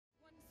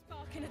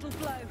Reckon it'll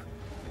blow.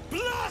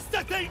 Blast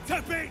the thing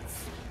to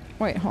bits!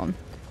 Wait, hold on.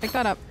 Pick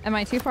that up. Am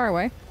I too far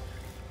away?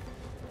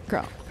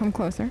 Girl, come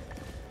closer.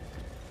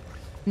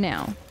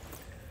 Now.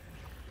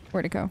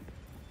 Where'd it go?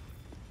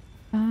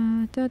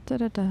 Da, da,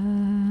 da,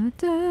 da,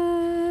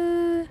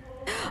 da.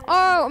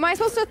 Oh, am I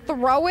supposed to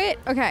throw it?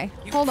 Okay,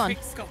 hold on.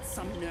 You've got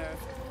some nerve.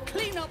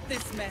 Clean up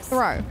this mess.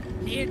 Throw.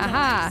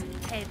 Aha.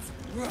 Heads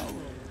roll.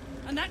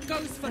 And that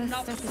goes for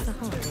nothing.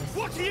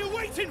 What are you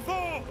waiting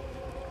for?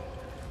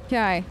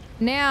 Okay,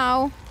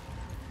 now.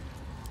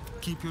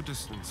 Keep your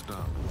distance,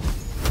 darling.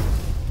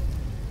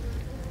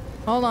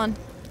 Hold on.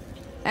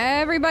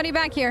 Everybody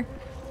back here.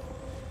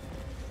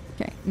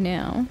 Okay,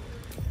 now.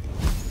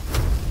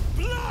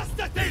 Blast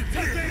the thing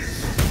to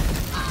bits!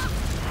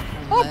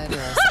 Your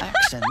murderous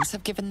actions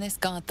have given this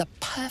guard the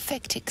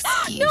perfect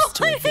excuse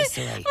to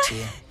eviscerate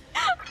you.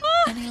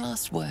 Any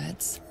last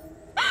words?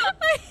 I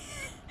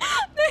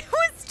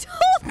was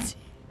told.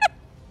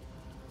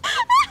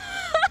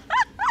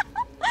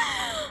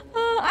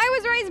 I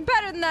was raised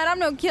better than that. I'm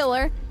no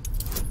killer.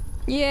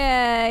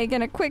 Yay,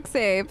 gonna quick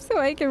save so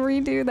I can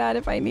redo that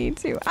if I need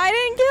to. I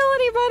didn't kill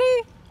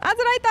anybody. That's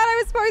what I thought I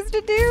was supposed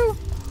to do.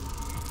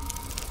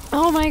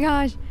 Oh my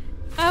gosh.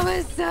 That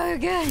was so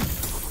good.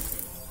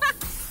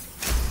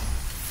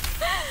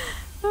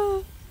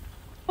 Oh,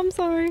 I'm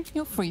sorry.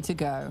 You're free to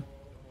go.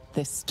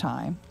 This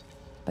time.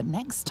 But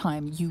next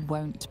time you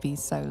won't be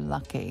so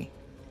lucky.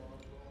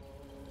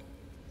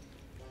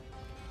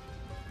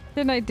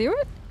 Didn't I do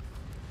it?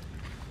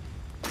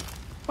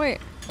 Wait.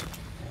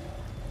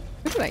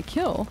 Who did I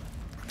kill?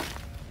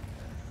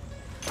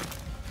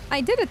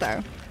 I did it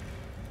though.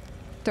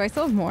 Do I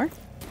still have more?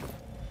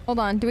 Hold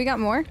on, do we got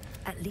more?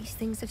 At least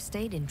things have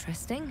stayed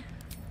interesting.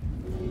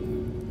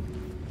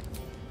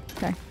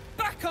 Okay.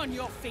 Back on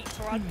your feet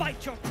or I'll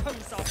bite your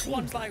toes off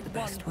one by the one.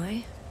 best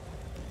way.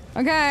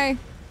 Okay.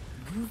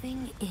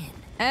 Moving in.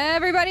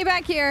 Everybody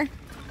back here.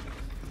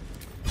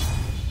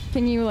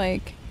 Can you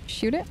like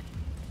shoot it?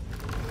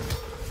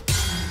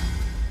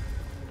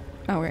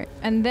 Oh, right.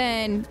 And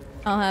then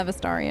I'll have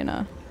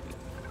Astarion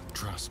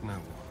Trust no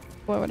one.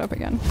 blow it up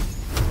again.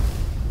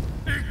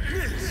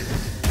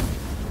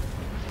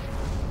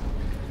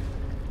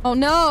 Oh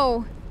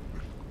no!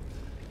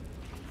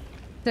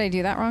 Did I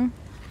do that wrong?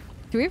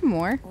 Do we have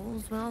more?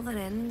 All's well that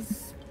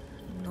ends.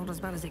 Not as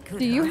bad as it could.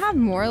 Do you have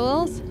more,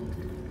 Lils?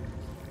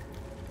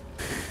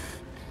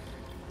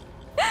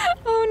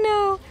 Oh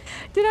no!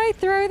 Did I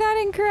throw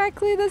that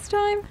incorrectly this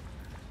time?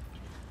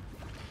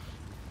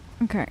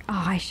 Okay.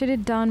 Oh, I should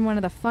have done one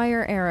of the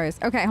fire arrows.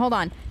 Okay, hold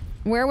on.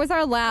 Where was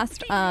our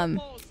last,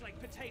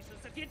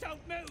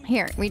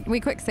 Here, we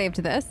quick saved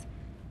this.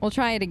 We'll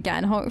try it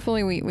again.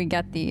 Hopefully we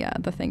get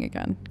the thing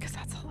again. Because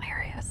that's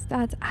hilarious.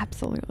 That's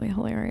absolutely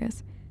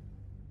hilarious.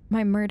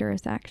 My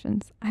murderous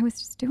actions. I was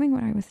just doing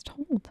what I was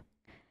told.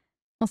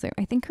 Also,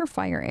 I think her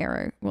fire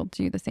arrow will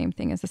do the same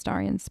thing as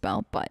Astarion's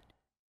spell, but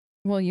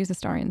we'll use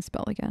Astarion's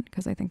spell again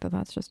because I think that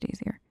that's just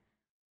easier.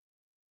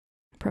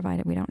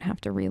 Provided we don't have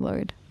to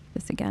reload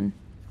this again.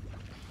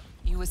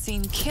 You were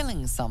seen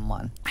killing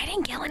someone. I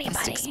didn't kill anybody.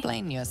 Just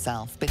explain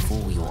yourself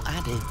before you're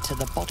added to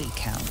the body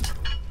count.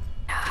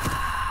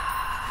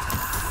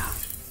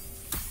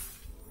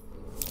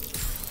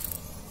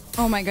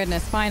 Oh my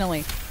goodness,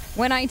 finally.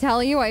 When I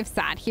tell you I've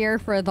sat here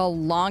for the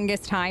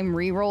longest time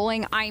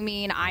re-rolling, I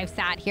mean I've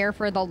sat here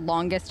for the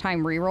longest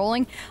time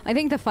re-rolling. I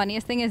think the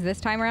funniest thing is this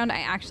time around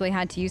I actually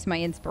had to use my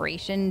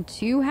inspiration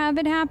to have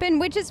it happen,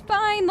 which is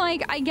fine.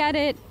 Like, I get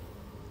it.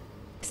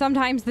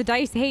 Sometimes the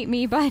dice hate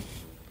me, but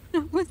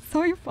it was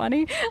so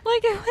funny.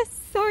 Like, it was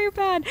so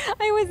bad.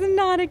 I was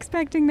not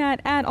expecting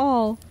that at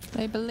all.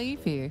 They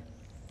believe you.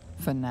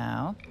 For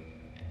now.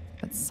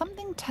 But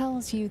something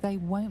tells you they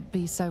won't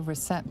be so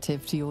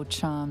receptive to your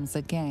charms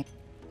again.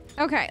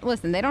 Okay,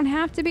 listen, they don't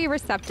have to be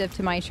receptive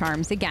to my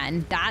charms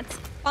again. That's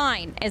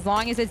fine, as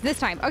long as it's this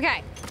time.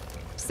 Okay,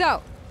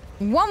 so,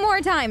 one more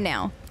time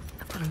now.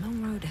 I've got a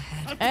long road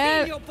ahead.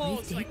 I'll peel your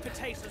balls like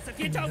potatoes if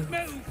you don't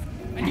move.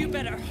 And you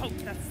better hope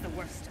that's the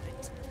worst of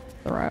it.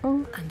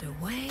 Throw. And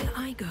away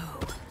I go.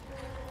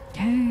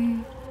 Okay.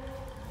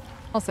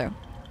 Also,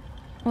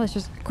 let's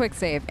just quick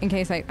save in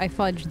case I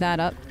fudged that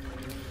up.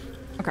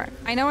 Okay,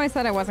 I know I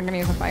said I wasn't going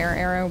to use a fire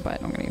arrow,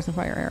 but I'm going to use a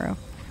fire arrow.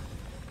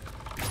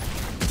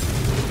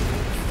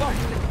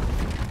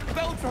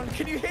 Baldur,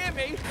 can you hear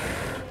me?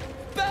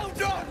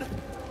 Baldur!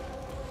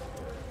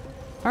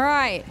 All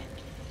right.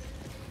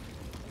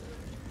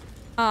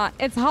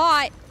 It's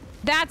hot.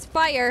 That's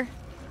fire.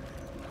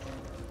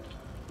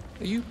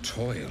 You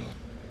toil.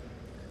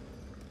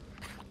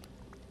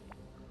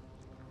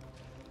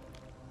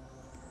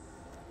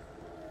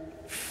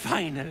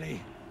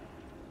 Finally.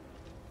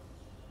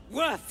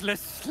 Worthless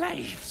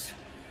slaves.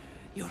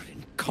 Your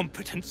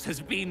incompetence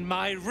has been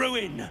my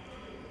ruin.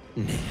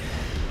 Nay,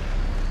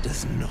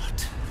 does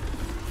not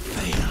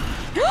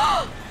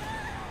fail.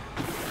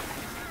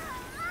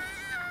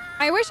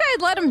 I wish I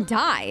had let him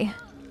die.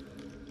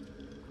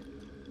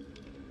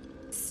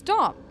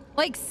 Stop.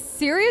 Like,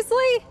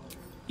 seriously?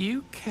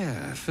 You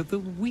care for the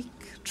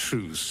weak,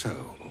 true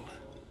soul.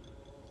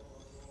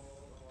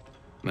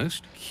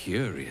 Most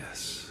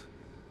curious.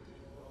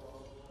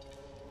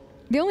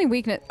 The only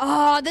weakness...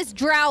 Oh, this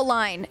Drow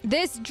line.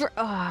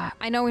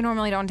 I know we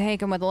normally don't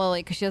take him with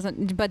Lily because she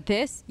doesn't... But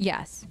this,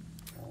 yes.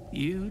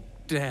 You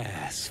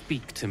dare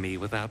speak to me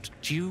without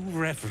due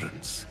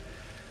reverence.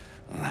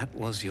 That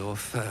was your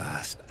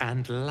first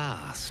and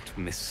last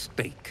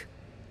mistake.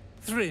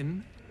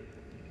 Thrin,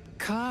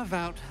 carve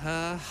out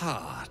her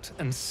heart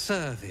and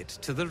serve it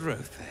to the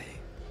Rothe.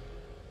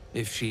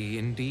 If she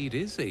indeed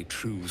is a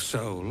true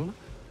soul,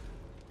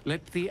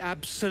 let the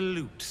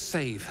Absolute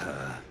save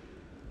her.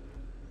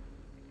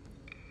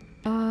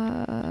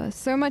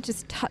 So much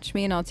as touch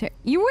me and I'll tear...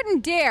 You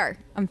wouldn't dare!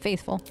 I'm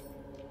faithful.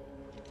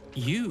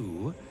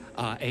 You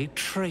are a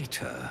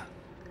traitor.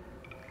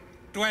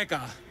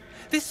 Dwega,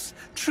 this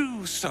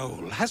true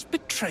soul has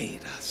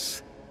betrayed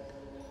us.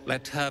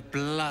 Let her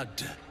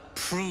blood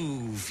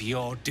prove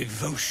your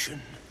devotion.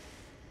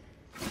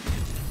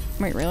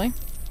 Wait, really?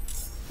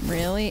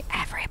 Really?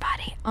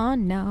 Everybody. Oh,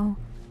 no.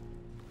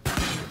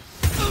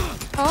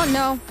 Oh,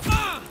 no.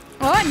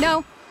 Oh,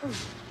 no.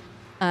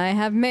 I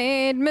have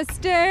made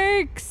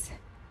mistakes.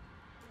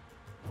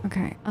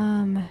 Okay,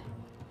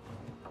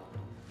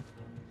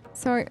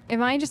 so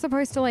am I just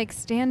supposed to, like,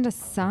 stand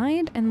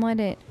aside and let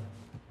it...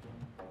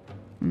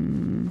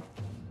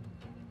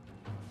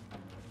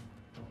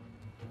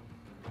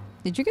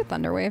 Did you get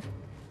Thunderwave?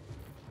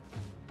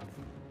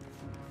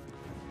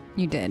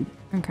 You did.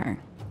 Okay.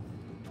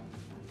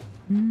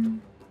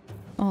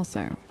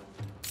 Also,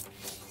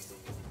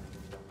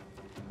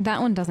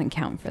 that one doesn't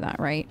count for that,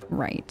 right?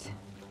 Right.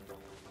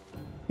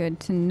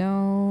 Good to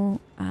know.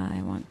 I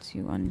want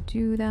to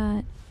undo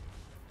that.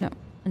 No,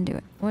 undo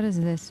it. What does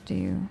this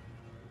do?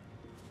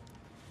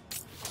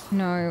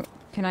 No.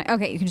 Can I?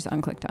 Okay, you can just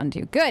unclick to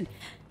undo. Good.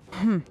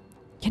 Can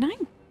I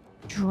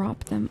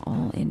drop them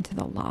all into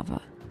the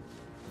lava?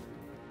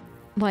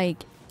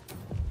 Like,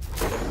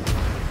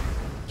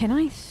 can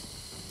I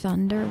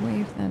thunder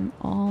wave them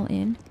all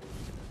in?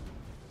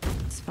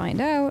 Let's find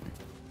out.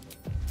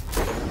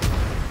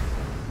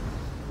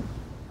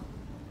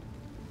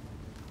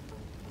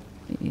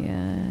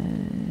 Yeah.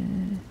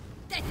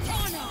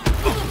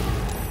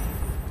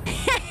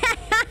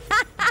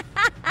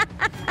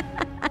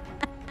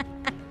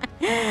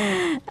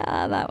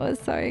 That was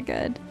so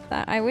good.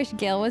 I wish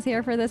Gil was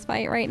here for this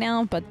fight right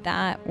now, but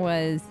that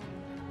was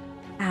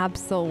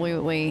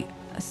absolutely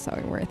so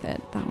worth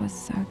it. That was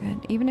so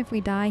good. Even if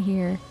we die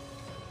here,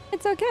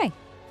 it's okay,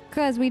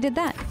 because we did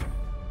that.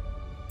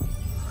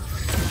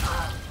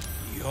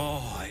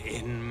 You're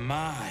in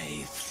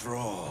my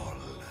thrall.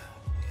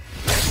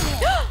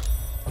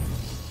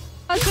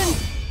 Husband!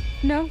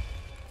 No.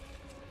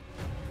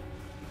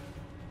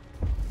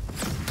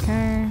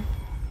 Okay.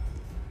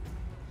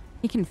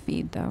 He can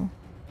feed, though.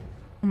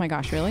 Oh my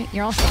gosh, really?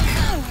 You're all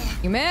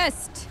stuck. You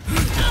missed!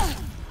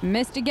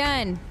 Missed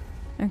again.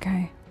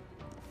 Okay.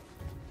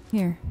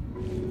 Here.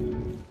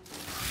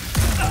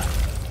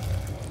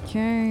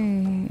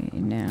 Okay,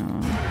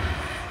 now.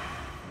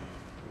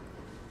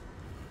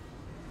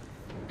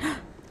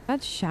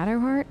 That's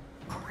Shadowheart?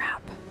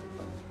 Crap.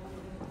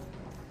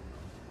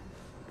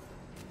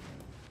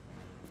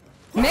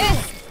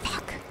 Miss!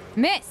 Fuck.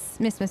 Miss!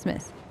 Miss, miss,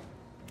 miss.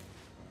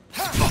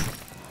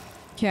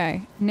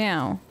 Okay,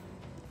 now.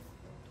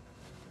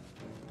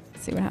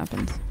 Let's see what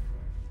happens.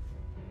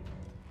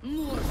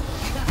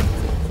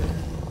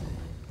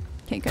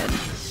 Okay, good.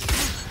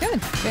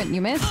 Good, good.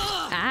 You missed?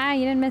 Ah,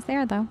 you didn't miss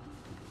there, though.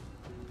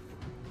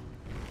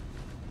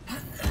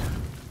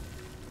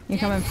 You're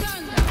coming.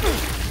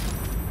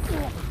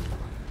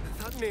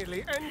 That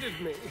nearly ended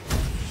me.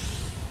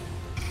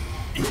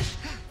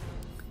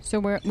 So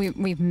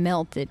we've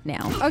melted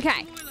now.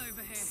 Okay.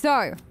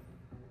 So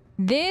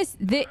this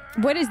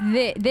what is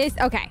this?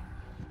 Okay.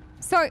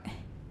 So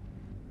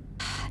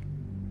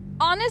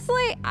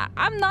honestly,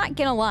 I'm not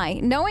gonna lie.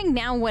 Knowing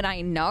now what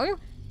I know,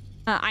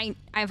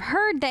 I've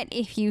heard that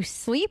if you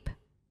sleep,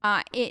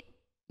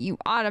 you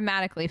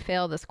automatically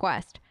fail this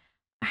quest.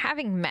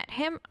 Having met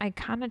him, I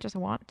kind of just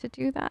want to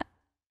do that.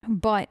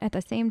 But at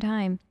the same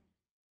time,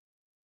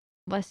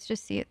 let's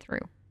just see it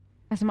through.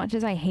 As much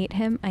as I hate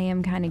him, I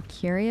am kind of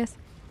curious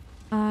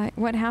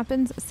what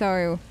happens.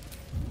 So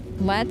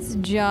let's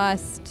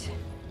just...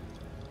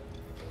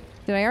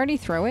 Did I already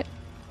throw it?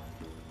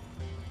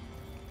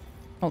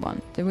 Hold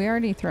on. Did we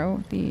already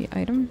throw the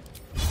item?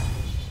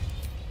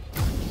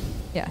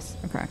 Yes.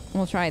 Okay.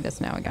 We'll try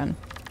this now again.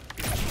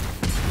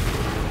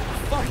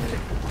 Finally!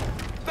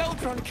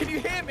 Baldur, can you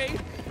hear me?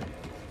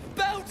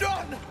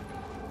 Baldur!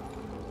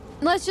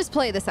 Let's just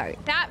play this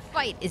out. That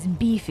fight is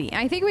beefy.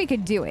 I think we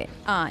could do it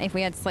if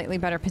we had slightly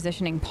better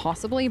positioning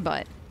possibly,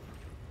 but...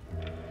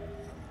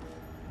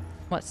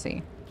 Let's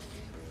see.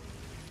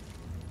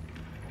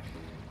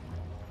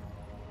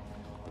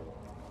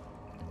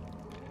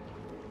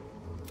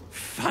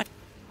 Fight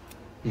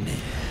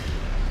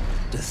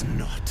does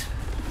not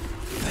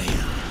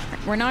fail.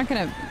 We're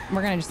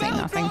gonna just say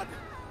nothing.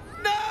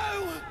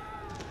 No!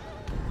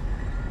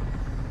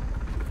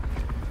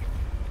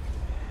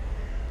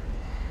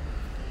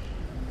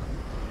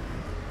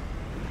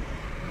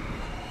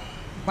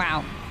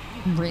 Wow.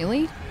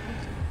 Really?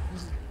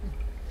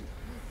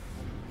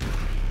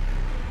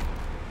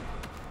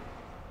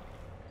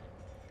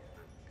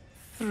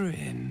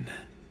 Thrin,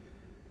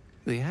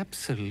 the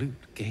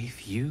Absolute gave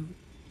you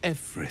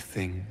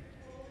everything.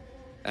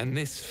 And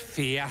this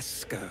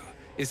fiasco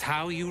is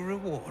how you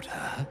reward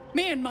her?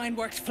 Me and mine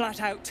worked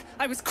flat out.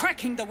 I was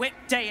cracking the whip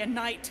day and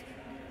night.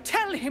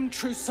 Tell him,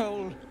 true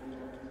soul.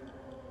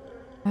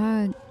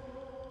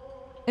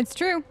 It's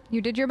true.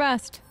 You did your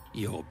best.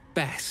 Your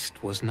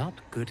best was not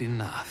good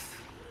enough.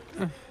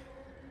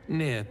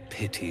 Near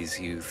pities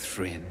you,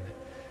 Thrin.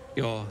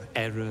 Your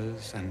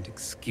errors and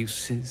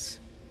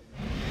excuses.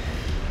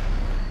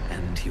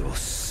 And your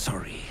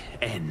sorry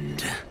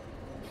end.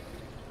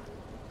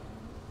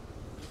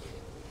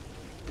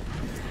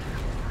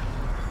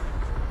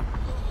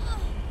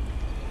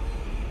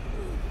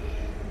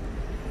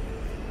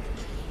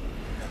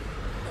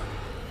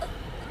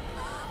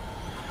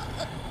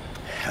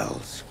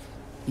 Hells.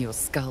 Your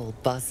skull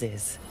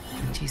buzzes,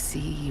 and you see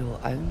your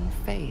own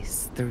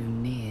face through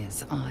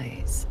Nir's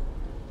eyes.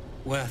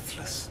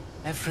 Worthless,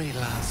 every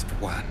last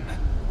one.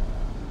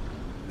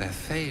 Their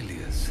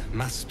failures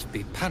must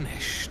be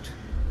punished.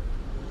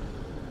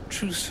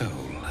 True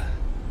soul,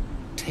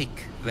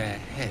 take their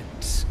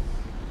heads.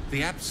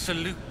 The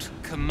Absolute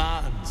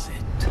commands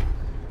it.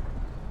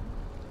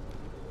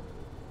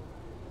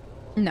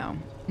 No.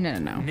 No, no,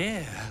 no.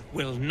 Nir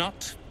will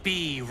not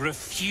be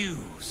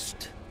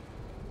refused.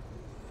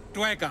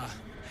 Dwegar,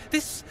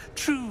 this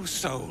true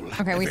soul.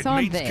 Okay, we If saw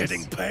it means this.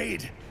 getting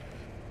paid,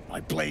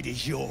 my blade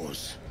is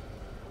yours.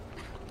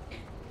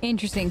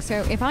 Interesting.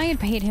 So if I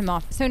had paid him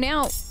off. So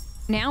now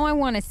I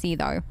want to see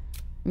though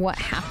what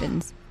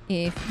happens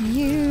if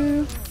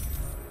you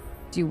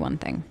do one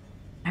thing.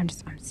 I'm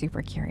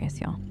super curious,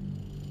 y'all.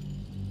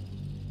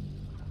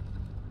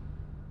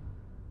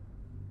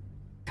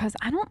 Because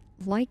I don't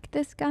like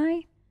this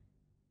guy.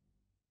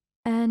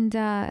 And,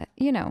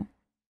 you know,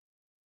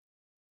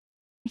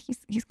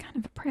 he's kind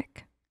of a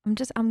prick.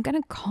 I'm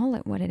gonna call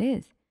it what it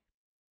is.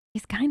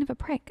 He's kind of a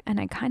prick, and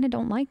I kind of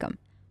don't like him.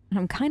 And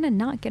I'm kind of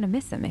not gonna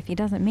miss him if he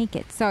doesn't make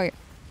it. So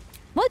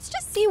let's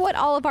just see what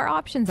all of our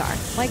options are.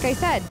 Like I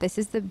said, this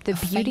is the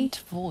beauty.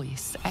 Faint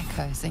voice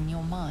echoes in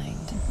your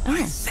mind.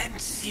 I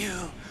sense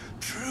you,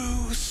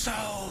 true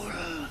soul.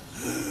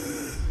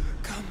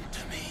 Come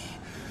to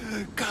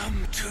me.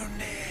 Come to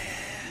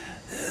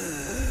Nir.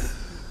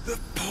 The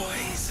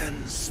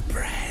poison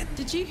spread.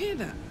 Did you hear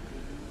that?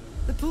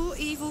 The poor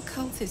evil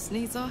cultist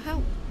needs our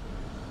help.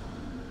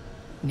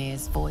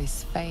 Nir's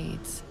voice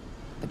fades,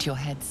 but your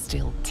head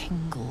still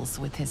tingles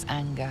with his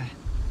anger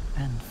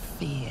and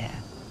fear.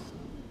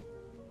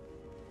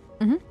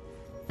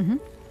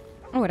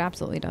 Oh, it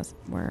absolutely does.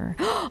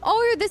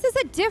 Oh, this is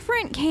a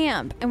different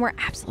camp, and we're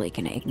absolutely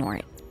gonna ignore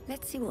it.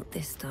 Let's see what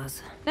this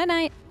does. Night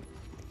night.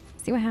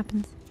 See what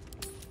happens.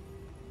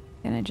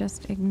 Gonna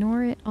just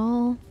ignore it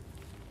all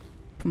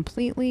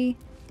completely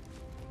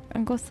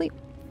and go sleep.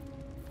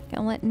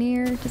 Gonna let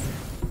Nir just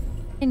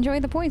enjoy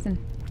the poison.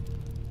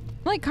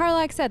 Like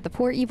Karlak said, the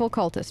poor evil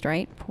cultist,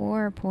 right?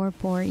 Poor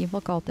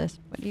evil cultist.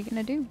 What are you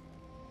gonna do?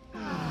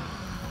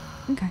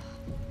 Okay.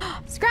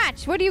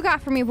 Scratch, what do you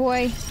got for me,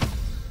 boy?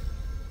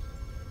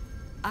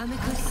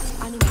 Amicus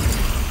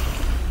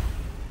animatus.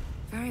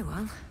 Very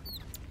well.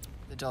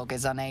 The dog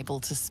is unable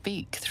to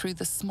speak through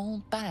the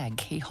small bag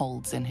he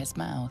holds in his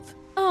mouth.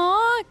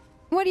 Aw,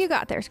 what do you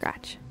got there,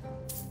 Scratch?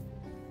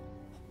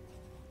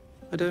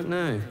 I don't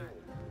know.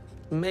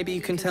 Maybe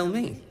you can tell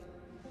me.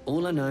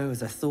 All I know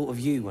is I thought of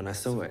you when I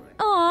saw it.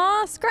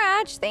 Aw,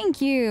 Scratch,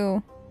 thank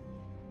you.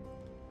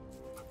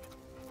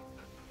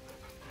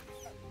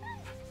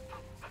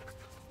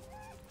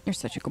 You're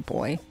such a good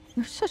boy.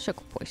 You're such a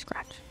good boy,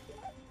 Scratch.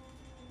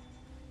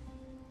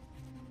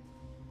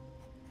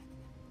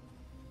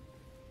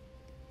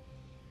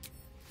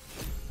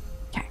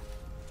 Okay.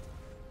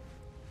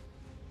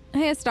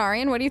 Hey,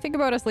 Astarion, what do you think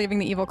about us leaving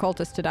the evil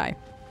cultist to die?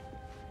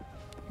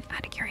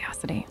 Out of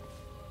curiosity.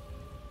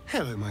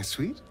 Hello, my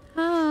sweet.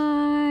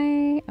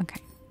 Hi.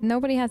 Okay.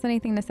 Nobody has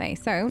anything to say.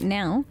 So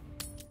now,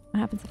 what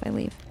happens if I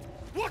leave?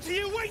 What are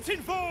you waiting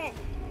for?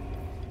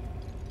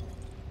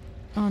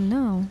 Oh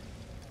no.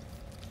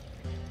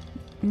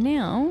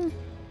 Now,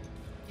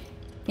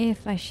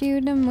 if I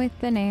shoot him with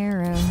an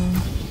arrow,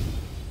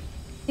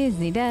 is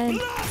he dead?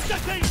 Blast that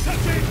thing,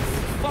 touching!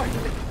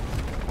 Finally!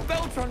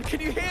 Beldron, can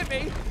you hear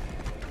me?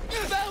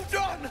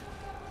 Beldron!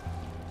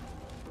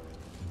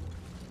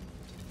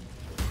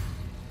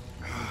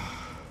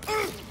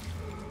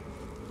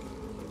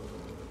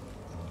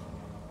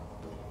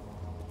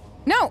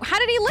 No, how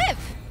did he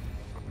live?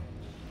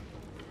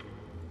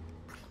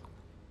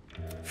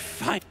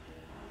 Fight.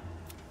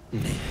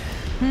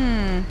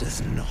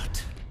 Does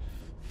not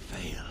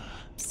fail.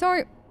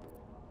 Sorry.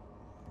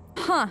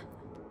 Huh.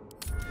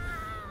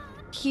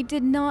 He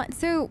did not.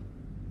 So,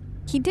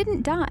 he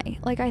didn't die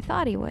like I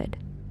thought he would.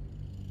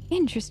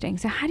 Interesting.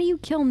 So how do you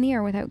kill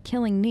Nir without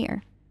killing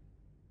Nir?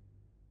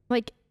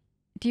 Like,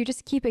 do you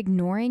just keep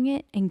ignoring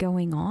it and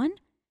going on?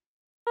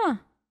 Huh.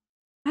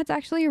 That's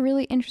actually a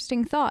really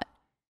interesting thought.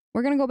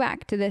 We're gonna go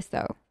back to this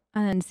though.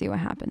 and then see what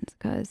happens,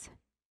 because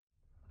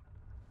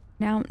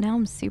now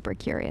I'm super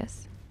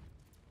curious.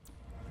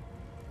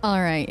 All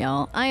right,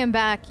 y'all. I am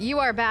back. You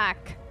are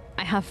back.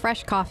 I have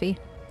fresh coffee.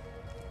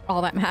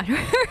 All that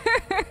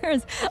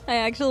matters. I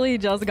actually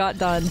just got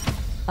done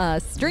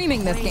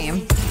streaming this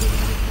game.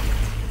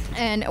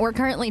 And we're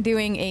currently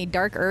doing a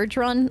Dark Urge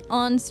run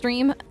on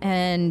stream.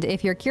 And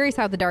if you're curious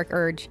how the Dark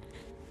Urge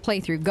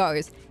playthrough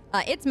goes,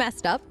 it's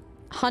messed up.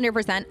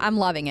 100%. I'm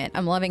loving it.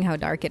 I'm loving how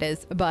dark it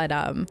is. But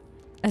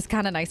it's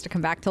kind of nice to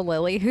come back to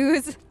Lily,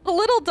 who's a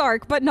little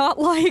dark, but not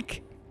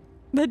like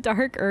the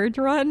Dark Urge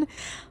run.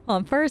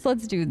 First,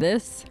 let's do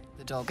this.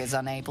 The dog is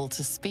unable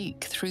to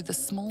speak through the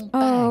small bag.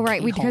 Oh,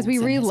 right. he Because we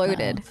holds in his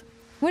reloaded. mouth.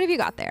 What have you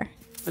got there?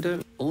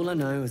 All I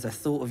know is I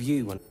thought of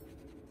you when...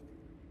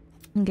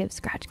 And give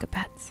Scratch good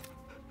pets.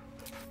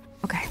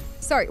 Okay.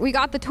 Sorry, we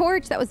got the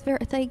torch. That was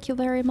very... Thank you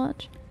very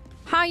much.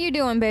 How you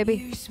doing, baby?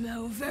 You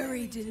smell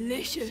very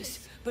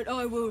delicious, but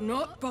I will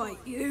not bite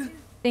you.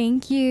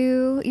 Thank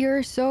you.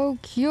 You're so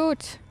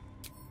cute.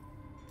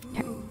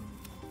 Okay.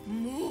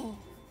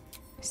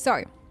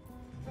 So,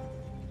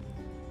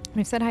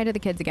 we've said hi to the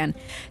kids again.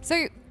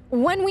 So,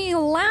 when we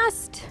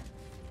last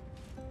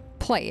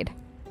played...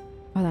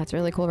 Oh, that's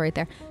really cool right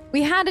there.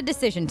 We had a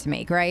decision to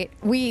make, right?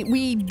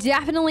 We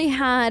definitely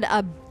had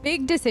a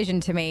big decision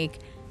to make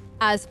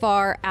as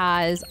far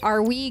as,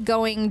 are we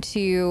going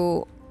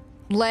to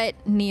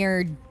let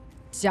Nier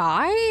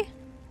die?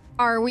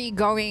 Are we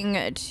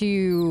going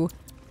to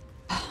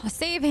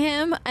save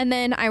him? And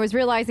then I was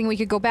realizing we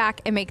could go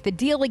back and make the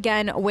deal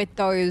again with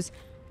those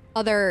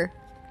other...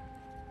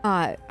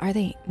 are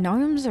they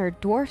gnomes or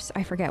dwarfs?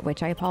 I forget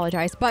which, I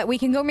apologize. But we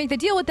can go make the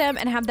deal with them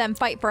and have them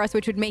fight for us,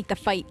 which would make the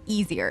fight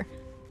easier.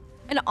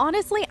 And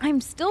honestly, I'm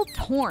still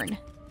torn.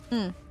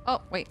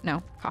 Oh, wait,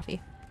 no,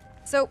 coffee.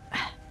 So,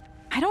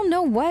 I don't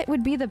know what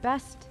would be the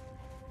best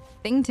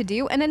thing to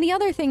do. And then the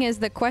other thing is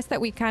the quest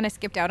that we kind of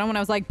skipped out on when I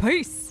was like,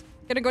 peace,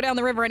 gonna go down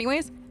the river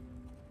anyways.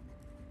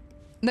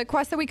 The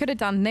quest that we could have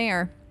done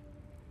there,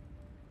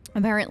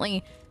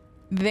 apparently,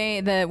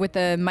 with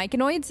the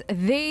myconoids,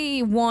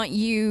 they want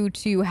you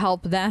to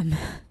help them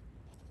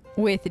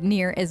with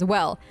Nier as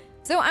well.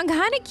 So I'm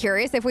kind of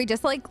curious if we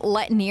just like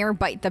let Nier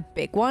bite the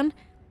big one,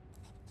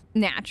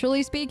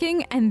 naturally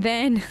speaking, and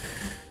then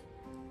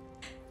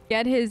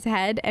get his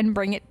head and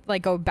bring it,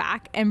 like go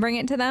back and bring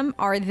it to them.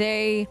 Are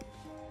they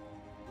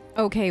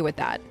okay with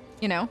that?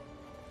 You know?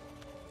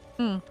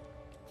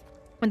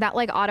 Would that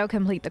like auto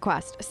complete the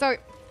quest? So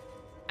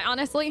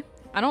honestly,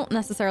 I don't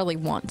necessarily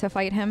want to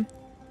fight him.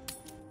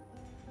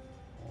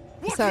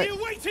 What are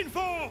you waiting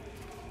for?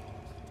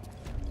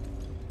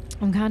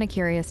 I'm kind of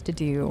curious to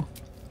do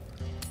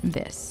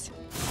this.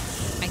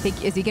 I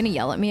think, is he gonna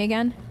yell at me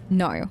again?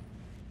 No.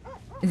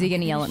 Is he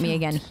gonna yell at me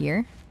again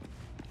here?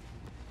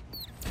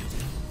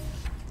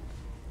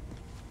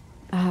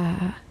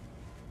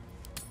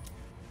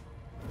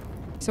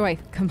 So I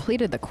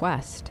completed the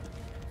quest.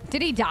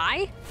 Did he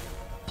die?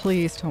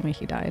 Please tell me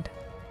he died.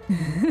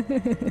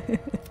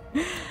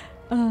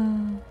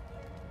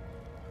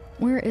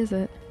 Where is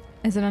it?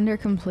 Is it under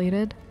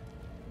completed?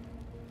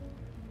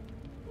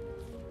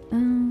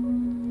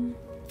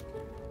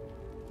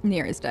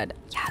 Nier is dead.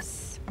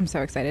 Yes. I'm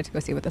so excited to go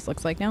see what this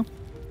looks like now.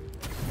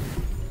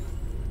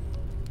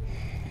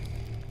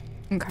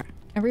 Okay.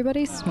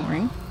 Everybody's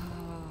snoring.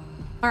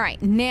 All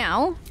right.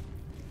 Now,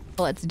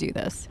 let's do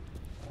this.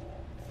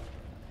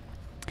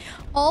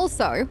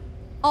 Also,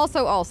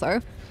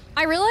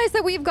 I realized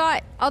that we've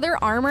got other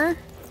armor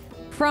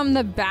from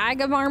the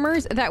bag of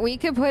armors that we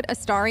could put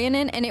Astarion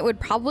in, and it would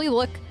probably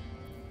look...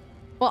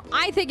 Well,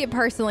 I think it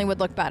personally would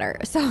look better.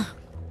 So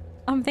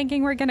I'm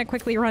thinking we're going to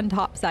quickly run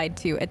topside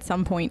too at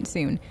some point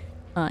soon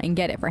and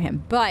get it for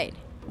him. But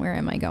where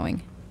am I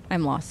going?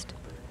 I'm lost.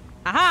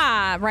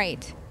 Aha!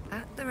 Right.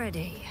 At the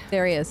ready.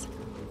 There he is.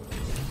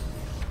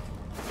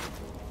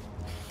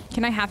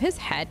 Can I have his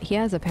head? He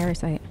has a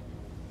parasite.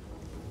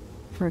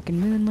 Broken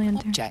moon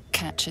lantern. Object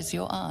catches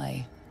your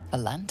eye. A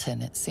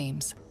lantern, it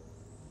seems.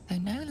 Though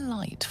no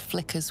light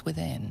flickers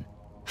within.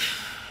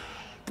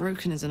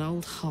 Broken as an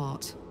old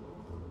heart.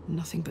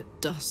 Nothing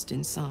but dust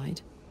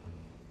inside.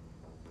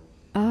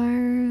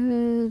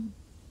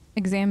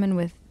 Examine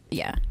with...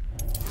 Yeah.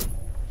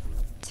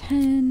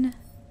 10.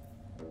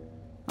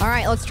 All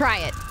right, let's try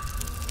it.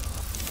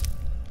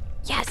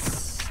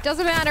 Yes!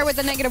 Doesn't matter with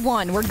the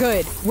 -1. We're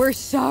good. We're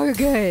so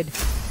good.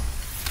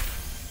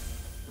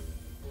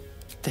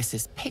 This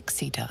is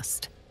pixie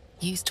dust,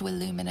 used to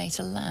illuminate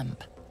a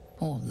lamp,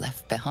 or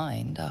left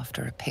behind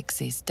after a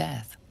pixie's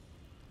death.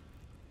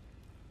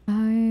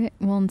 I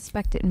will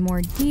inspect it in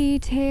more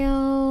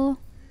detail.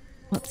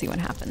 Let's see what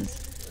happens.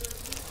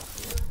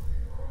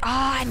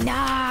 Ah,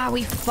 nah,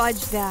 we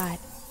fudged that.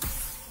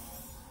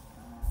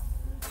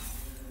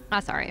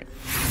 That's all right.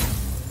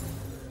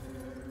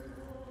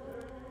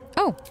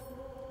 Oh,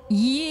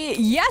 yeah,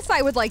 yes,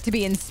 I would like to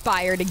be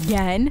inspired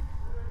again.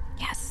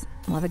 Yes,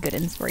 love a good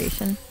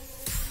inspiration.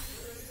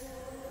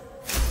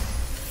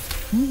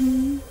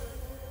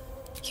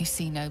 You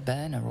see no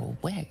burner or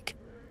wick.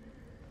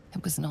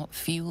 It was not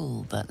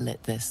fuel that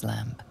lit this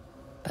lamp,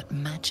 but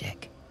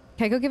magic.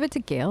 Can I go give it to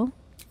Gale?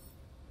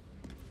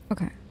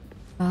 Okay.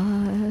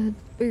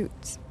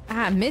 Boots.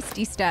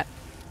 Misty Step.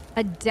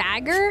 A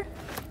dagger?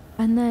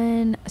 And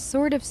then a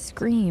Sword of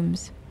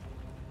Screams.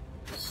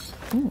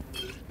 Ooh.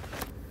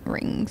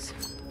 Rings.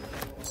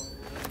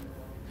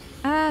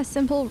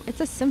 Simple. It's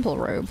a simple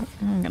robe.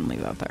 I'm gonna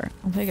leave that there.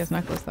 I'll take his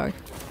necklace though.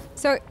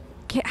 So,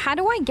 how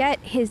do I get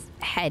his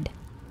head?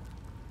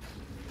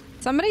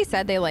 Somebody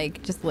said they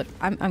like just lit.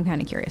 I'm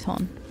kind of curious.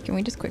 Hold on. Can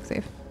we just quick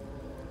save?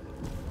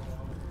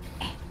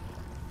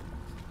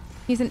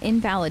 He's an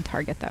invalid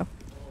target though.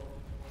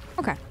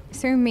 Okay.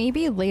 So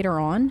maybe later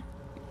on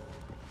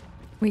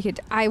we could.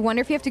 I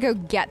wonder if you have to go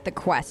get the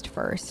quest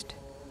first.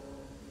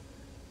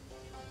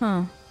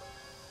 Huh.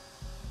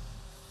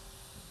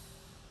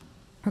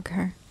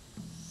 Okay.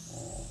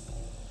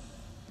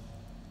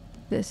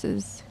 This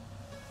is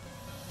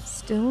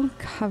still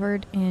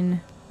covered in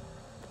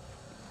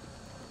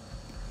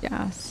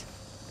gas.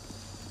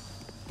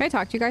 Can I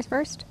talk to you guys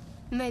first?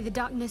 May the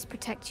darkness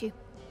protect you.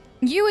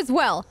 You as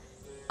well.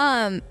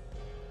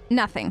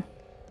 Nothing.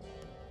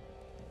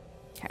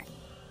 Okay.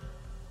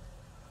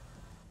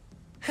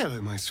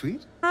 Hello, my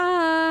sweet.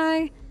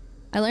 Hi.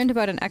 I learned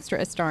about an extra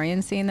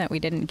Astarion scene that we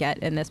didn't get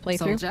in this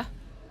playthrough. Soldier.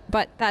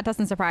 But that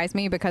doesn't surprise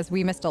me because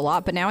we missed a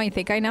lot, but now I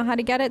think I know how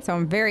to get it, so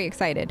I'm very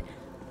excited.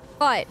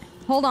 But,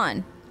 hold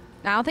on.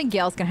 I don't think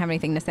Gale's gonna have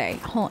anything to say.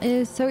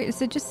 So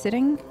is it just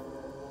sitting?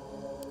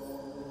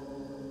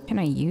 Can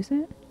I use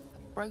it?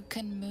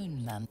 Broken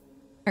moon lamp.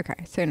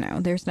 Okay, so no,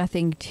 there's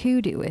nothing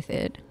to do with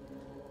it.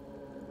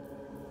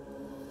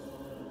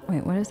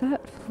 Wait, what is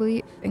that?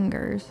 Fleet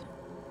fingers.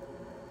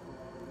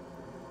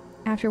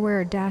 After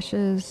where it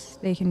dashes,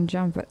 they can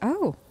jump.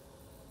 Oh!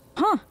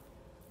 Huh!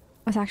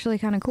 That's actually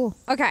kind of cool.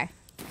 Okay.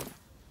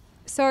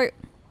 So,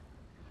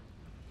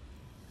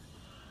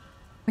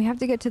 we have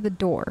to get to the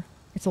door.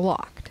 It's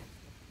locked.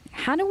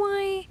 How do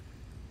I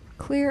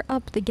clear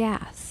up the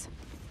gas?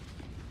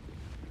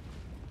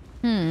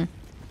 Hey,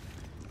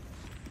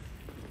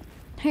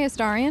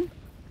 Astarion.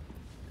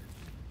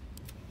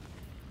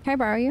 Can I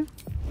borrow you?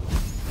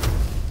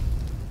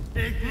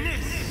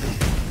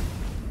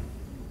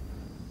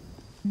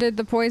 Did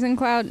the poison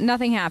cloud?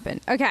 Nothing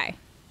happened. Okay.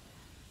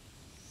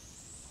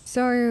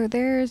 So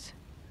there's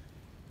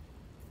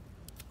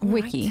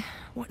Wiki. Right.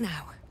 What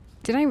now?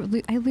 Did I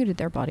looted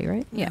their body,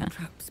 right? No Yeah.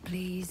 traps,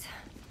 please.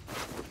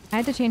 I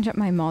had to change up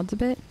my mods a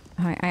bit.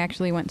 I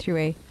actually went through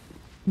a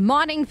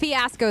modding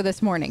fiasco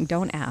this morning.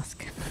 Don't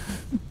ask.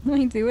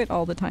 I do it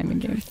all the time in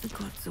games. The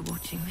gods are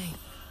watching me.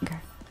 Okay.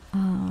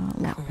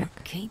 Lockpick.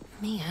 Can't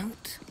keep me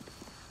out.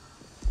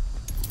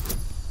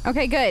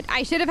 Okay, good.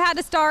 I should have had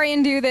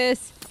Astarion do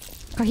this.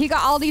 He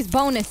got all these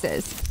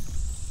bonuses.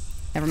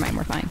 Never mind,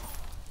 we're fine.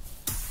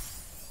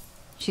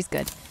 She's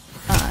good.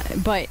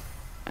 But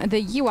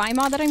the UI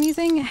mod that I'm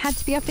using had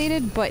to be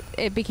updated, but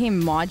it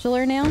became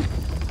modular now.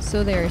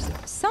 So there's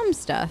some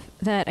stuff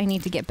that I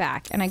need to get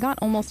back. And I got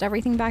almost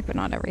everything back, but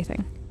not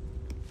everything.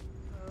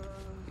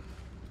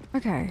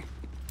 Okay.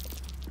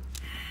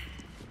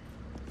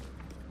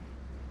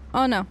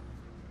 Oh no.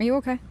 Are you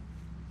okay?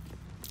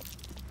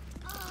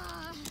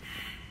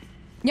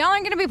 Y'all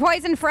aren't gonna be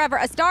poisoned forever.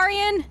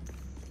 Astarion?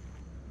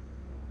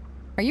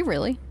 Are you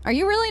really? Are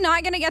you really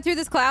not gonna get through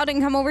this cloud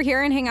and come over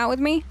here and hang out with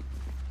me?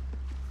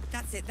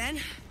 That's it then.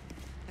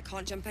 I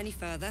can't jump any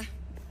further.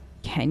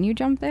 Can you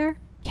jump there?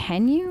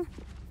 Can you?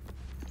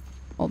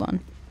 Hold on.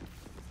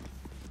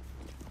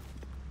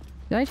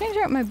 Did I change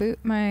out my boot?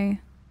 I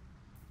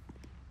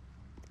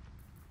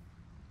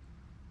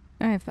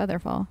have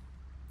Featherfall.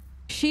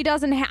 She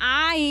doesn't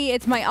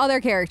it's my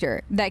other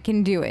character that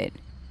can do it.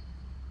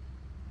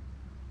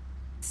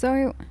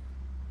 So,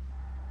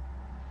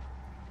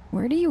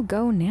 where do you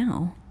go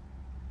now?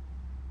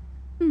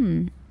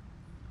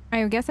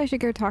 I guess I should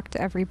go talk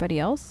to everybody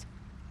else.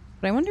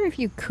 But I wonder if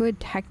you could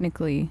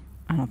technically...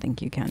 I don't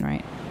think you can,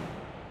 right?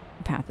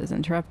 Path is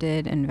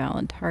interrupted,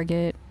 invalid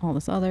target, all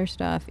this other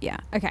stuff. Yeah,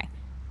 okay.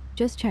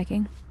 Just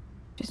checking.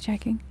 Just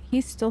checking.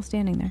 He's still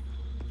standing there.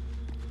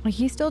 Like,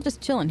 he's still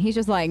just chilling. He's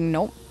just like,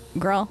 nope,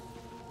 girl.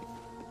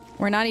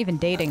 We're not even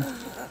dating.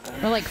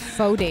 We're like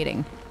faux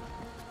dating.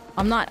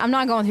 I'm not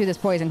going through this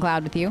poison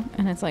cloud with you.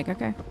 And it's like,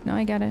 okay, no,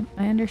 I get it.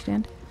 I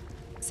understand.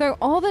 So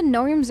all the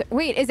gnomes...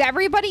 Wait, is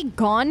everybody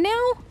gone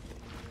now?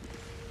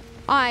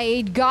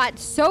 I got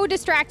so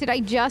distracted, I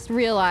just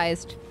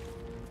realized.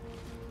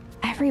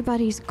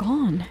 Everybody's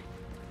gone.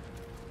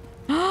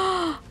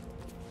 How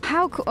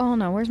cool. Oh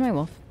no, where's my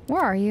wolf?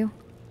 Where are you?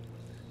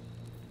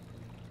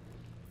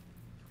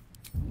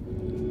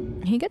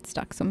 He gets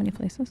stuck so many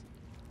places.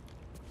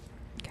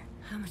 Okay.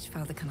 How much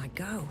further can I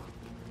go?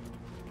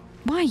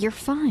 Why, you're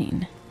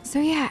fine. So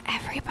yeah,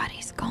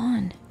 everybody's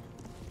gone.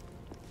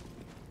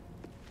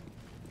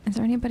 Is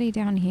there anybody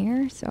down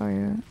here?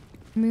 So,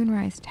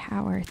 Moonrise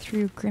Tower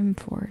through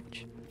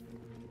Grimforge.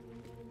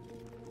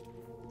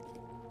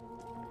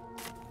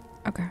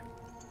 Okay.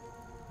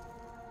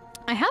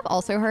 I have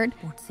also heard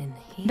What's in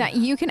here? that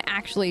you can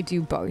actually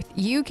do both.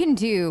 You can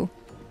do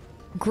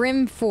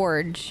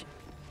Grimforge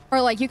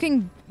Or like you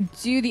can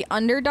do the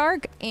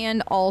Underdark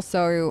and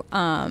also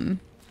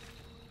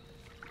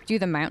do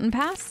the mountain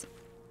pass.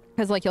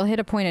 Because like you'll hit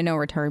a point of no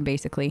return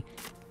basically.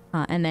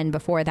 And then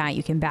before that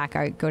you can back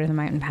out, go to the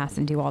mountain pass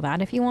and do all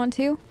that if you want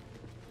to.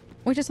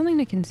 Which is something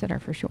to consider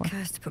for sure.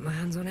 Cursed to put my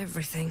hands on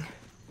everything.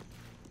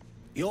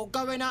 You're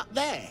going up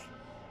there?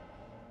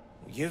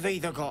 You've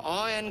either got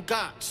iron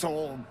guts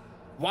or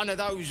one of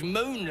those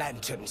moon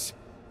lanterns.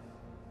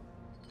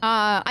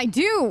 I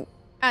do,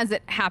 as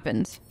it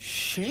happens.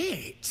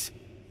 Shit.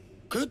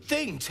 Good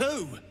thing,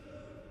 too.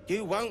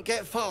 You won't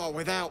get far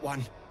without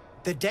one.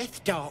 The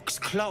Death Darks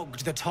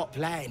clogged the top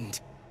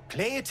land.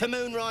 Clear to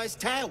Moonrise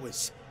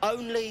Towers.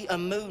 Only a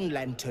moon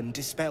lantern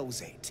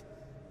dispels it.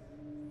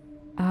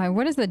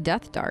 What is the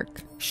Death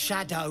Dark?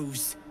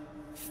 Shadows.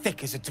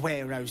 Thick as a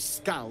Dwero's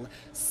skull.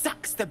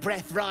 Sucks the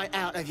breath right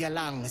out of your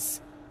lungs.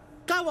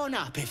 Go on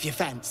up if you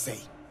fancy.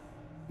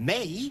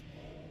 Me?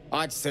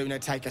 I'd sooner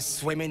take a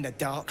swim in the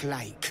dark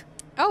lake.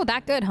 Oh,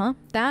 that good, huh?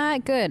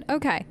 That good.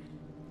 Okay.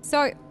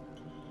 So,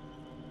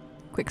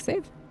 quick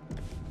save.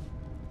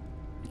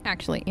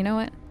 Actually, you know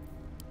what?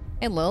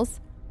 Hey, Lils.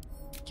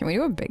 Can we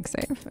do a big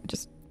save?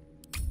 Just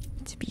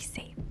to be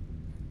safe.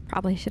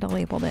 Probably should have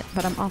labeled it,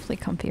 but I'm awfully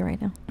comfy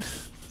right now.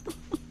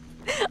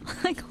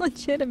 Like,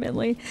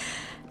 legitimately.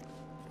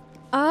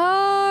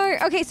 Oh,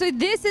 okay, so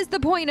this is the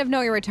point of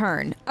no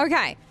return.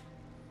 Okay.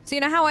 So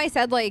you know how I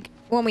said, like,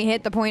 when we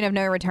hit the point of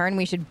no return,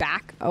 we should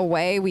back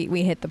away?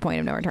 We hit the point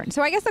of no return.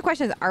 So I guess the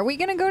question is, are we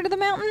going to go to the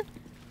mountain?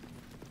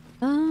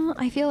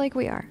 I feel like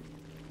we are.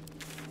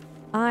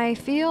 I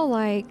feel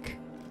like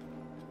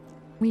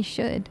we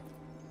should.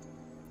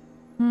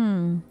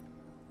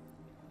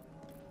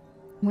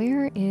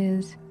 Where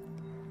is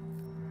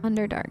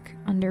Underdark?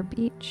 Under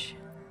Beach?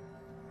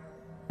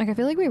 Like, I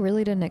feel like we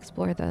really didn't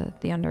explore the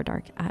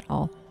Underdark at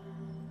all.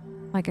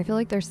 Like, I feel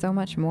like there's so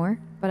much more,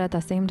 but at the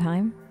same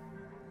time,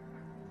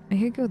 I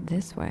could go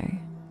this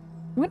way.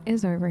 What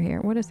is over here?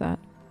 What is that?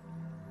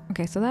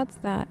 Okay, so that's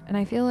that. And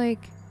I feel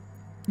like...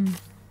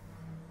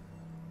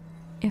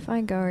 if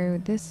I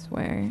go this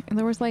way... And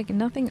there was, like,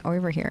 nothing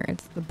over here.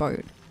 It's the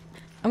boat.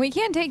 And we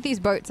can't take these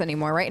boats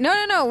anymore, right?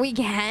 No, we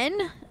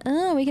can!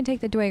 Oh, we can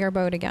take the Dweger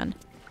boat again.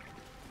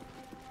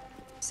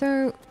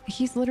 So,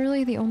 he's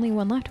literally the only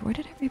one left. Where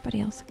did everybody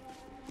else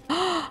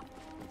go?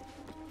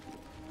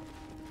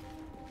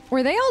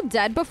 Were they all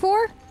dead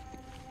before?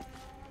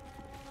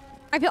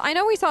 I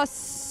know we saw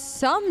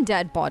some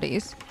dead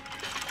bodies.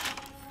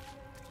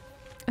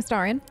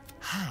 Astarion.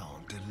 How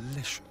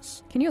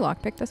delicious. Can you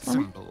lockpick this one?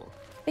 Simple.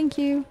 Thank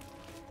you.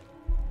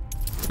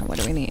 What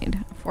do we need?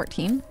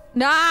 14?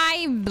 No,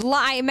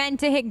 I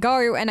meant to hit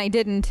go and I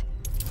didn't.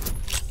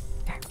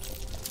 There.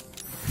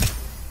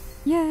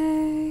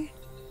 Yay.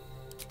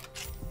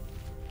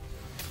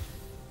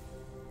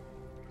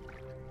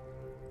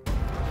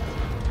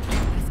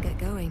 Let's get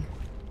going.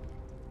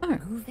 Oh.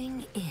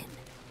 Moving in.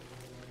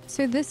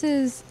 So this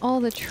is all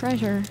the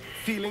treasure.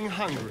 Feeling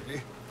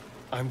hungry?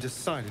 I'm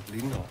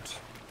decidedly not.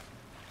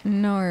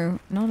 No,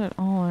 not at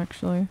all,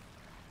 actually.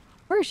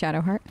 Where's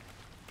Shadowheart?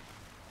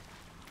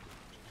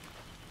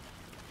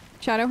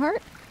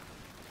 Shadowheart?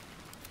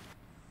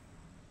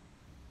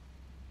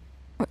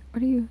 What are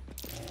you?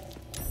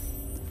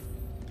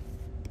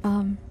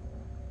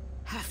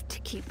 Have to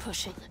keep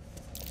pushing.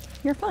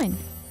 You're fine.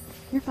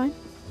 You're fine.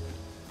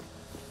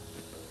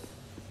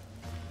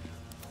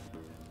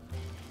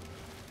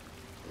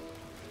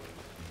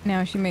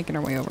 Now she's making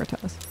her way over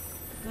to us.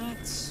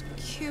 That's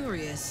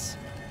curious.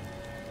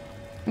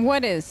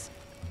 What is?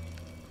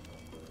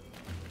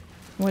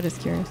 What is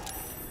curious?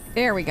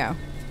 There we go.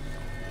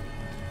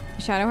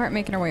 Shadowheart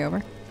making her way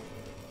over.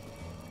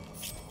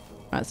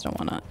 I just don't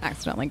want to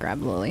accidentally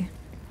grab Lily.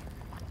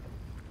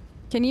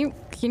 Can you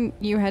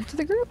head to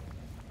the group?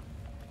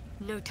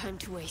 No time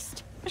to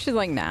waste. She's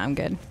like, nah, I'm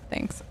good.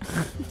 Thanks.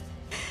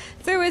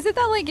 So is it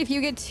that like if you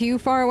get too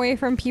far away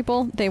from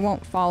people, they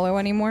won't follow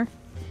anymore?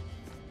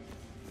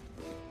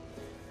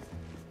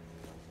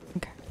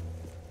 Okay.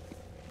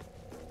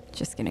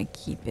 Just gonna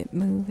keep it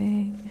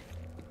moving.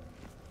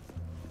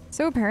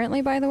 So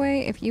apparently, by the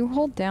way, if you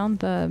hold down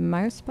the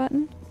mouse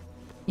button,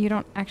 you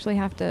don't actually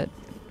have to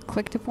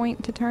click to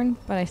point to turn,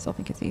 but I still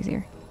think it's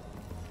easier.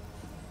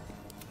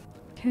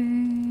 Okay,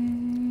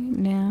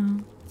 now.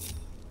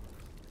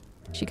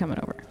 She coming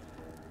over.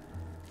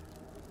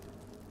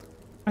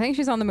 I think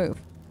she's on the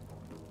move.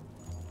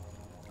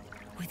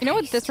 You know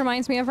what this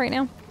reminds me of right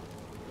now?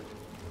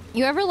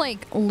 You ever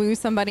like lose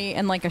somebody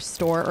in like a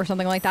store or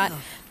something like that?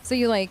 So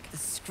you like... The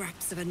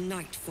scraps of a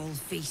nightfall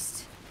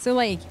feast. So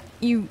like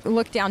you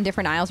look down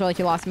different aisles or like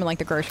you lost them in like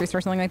the grocery store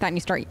or something like that and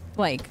you start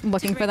like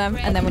looking for them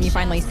and then when you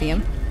finally see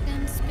them,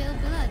 Then spill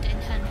blood in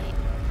her name.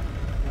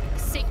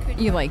 Sacred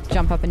you like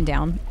jump up and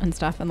down and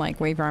stuff and like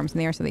wave your arms in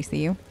the air so they see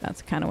you.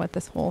 That's kind of what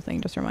this whole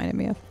thing just reminded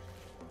me of.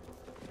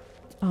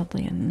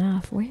 Oddly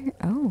enough, where?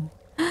 Oh.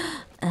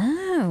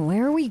 Oh,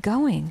 where are we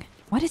going?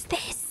 What is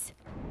this?